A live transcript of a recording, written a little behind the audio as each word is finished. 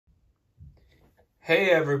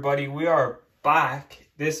Hey everybody, we are back.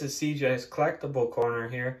 This is CJ's Collectible Corner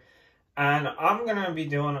here, and I'm going to be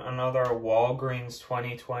doing another Walgreens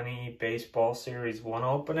 2020 Baseball Series 1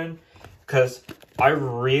 opening, because I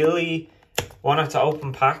really wanted to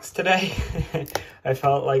open packs today. I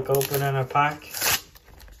felt like opening a pack,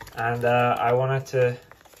 and I wanted to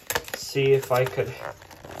see if I could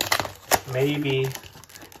maybe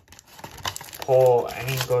pull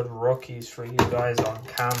any good rookies for you guys on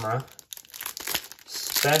camera.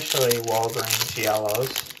 Especially Walgreens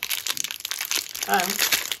yellows, and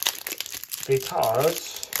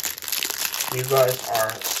because you guys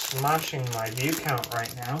are smashing my view count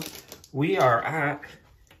right now, we are at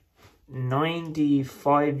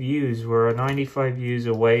 95 views. We're 95 views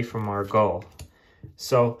away from our goal,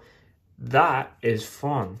 so that is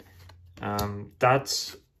fun.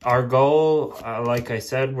 That's our goal. Like I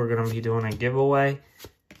said, we're going to be doing a giveaway.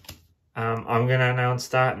 I'm going to announce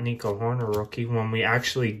that Nico Horner rookie when we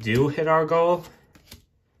actually do hit our goal.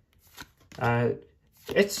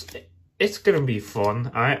 It's going to be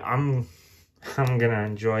fun. I'm going to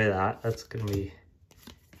enjoy that. That's going to be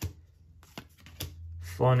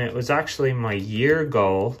fun. It was actually my year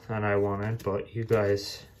goal that I wanted, but you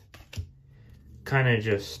guys kind of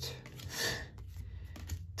just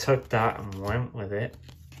took that and went with it.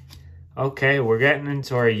 Okay, we're getting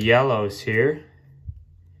into our yellows here.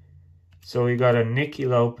 So we got a Nicky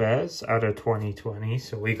Lopez out of 2020.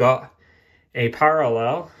 So we got a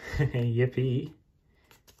parallel, yippee,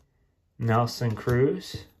 Nelson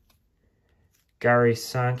Cruz, Gary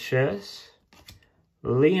Sanchez,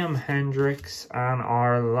 Liam Hendricks, and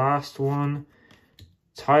our last one,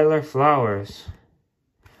 Tyler Flowers.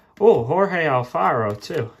 Oh, Jorge Alfaro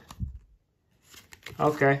too.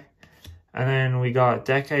 Okay. And then we got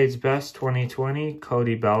Decades Best 2020,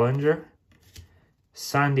 Cody Bellinger.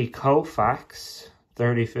 Sandy Koufax,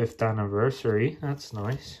 35th anniversary. That's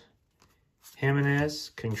nice.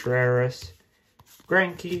 Jimenez, Contreras,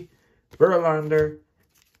 Greinke, Verlander,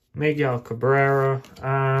 Miguel Cabrera,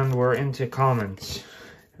 and we're into comments.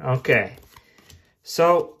 Okay.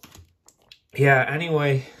 So, yeah,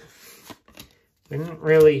 anyway, aren't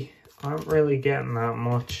really getting that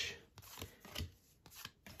much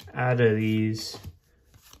out of these.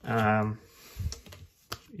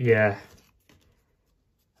 Yeah.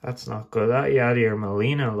 That's not good. That Yadier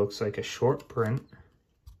Molina looks like a short print. I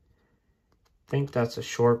think that's a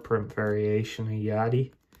short print variation of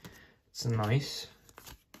Yadi. It's nice.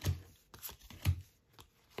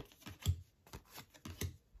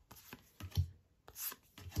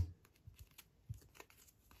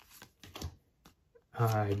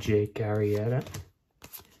 Jake Arrieta.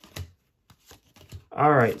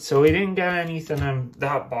 Alright, so we didn't get anything in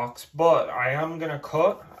that box, but I am going to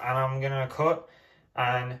cut,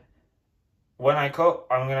 and when I cut,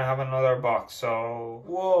 I'm going to have another box. So,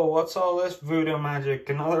 whoa, what's all this voodoo magic?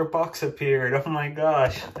 Another box appeared. Oh my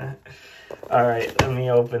gosh. Alright, let me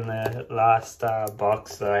open the last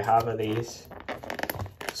box that I have of these.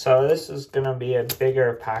 So this is going to be a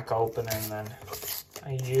bigger pack opening than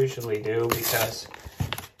I usually do, because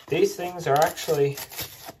these things are actually...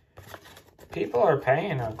 people are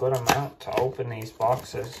paying a good amount to open these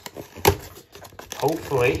boxes.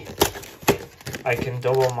 Hopefully, I can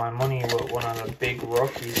double my money with one of the big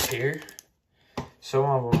rookies here. Some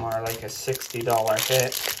of them are like a $60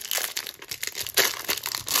 hit.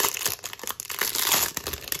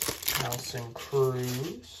 Nelson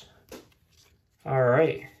Cruz.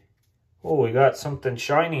 Alright. Oh, we got something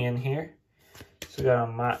shiny in here. So we got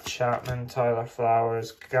a Matt Chapman, Tyler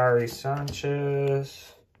Flowers, Gary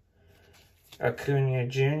Sanchez, Acuna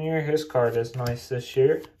Jr. His card is nice this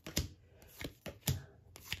year.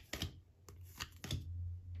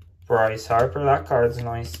 Bryce Harper, that card's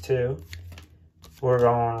nice too. We're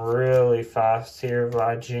going really fast here,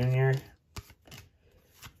 Vlad Jr.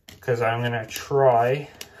 Because I'm going to try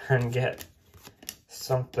and get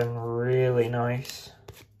something really nice.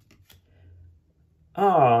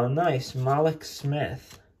 Oh, nice. Malik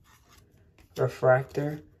Smith.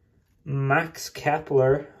 Refractor. Max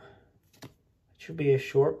Kepler. Should be a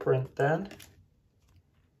short print then.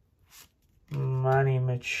 Manny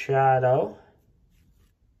Machado.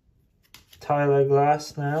 Tyler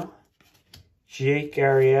Glasnow. Jake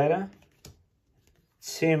Arrieta.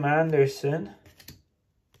 Tim Anderson.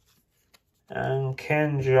 And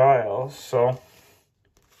Ken Giles. So,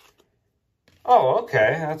 oh,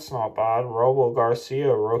 okay, that's not bad. Robo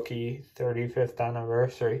Garcia, rookie, 35th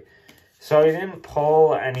anniversary. So he didn't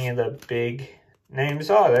pull any of the big names.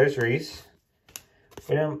 Oh, there's Reese.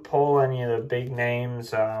 We didn't pull any of the big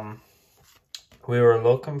names we were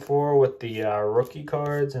looking for with the rookie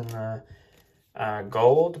cards and the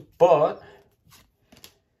gold, but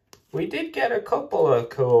we did get a couple of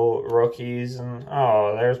cool rookies. And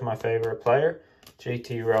oh, there's my favorite player,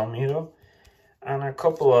 JT Realmuto. And a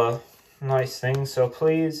couple of nice things. So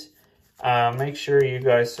please make sure you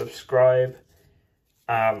guys subscribe.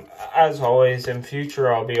 As always, in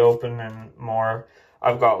future I'll be opening more.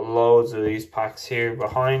 I've got loads of these packs here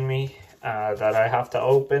behind me that I have to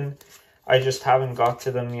open. I just haven't got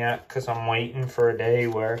to them yet because I'm waiting for a day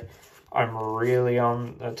where I'm really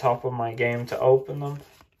on the top of my game to open them.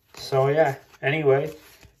 So yeah, anyway,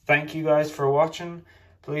 thank you guys for watching.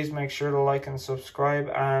 Please make sure to like and subscribe,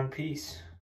 and peace.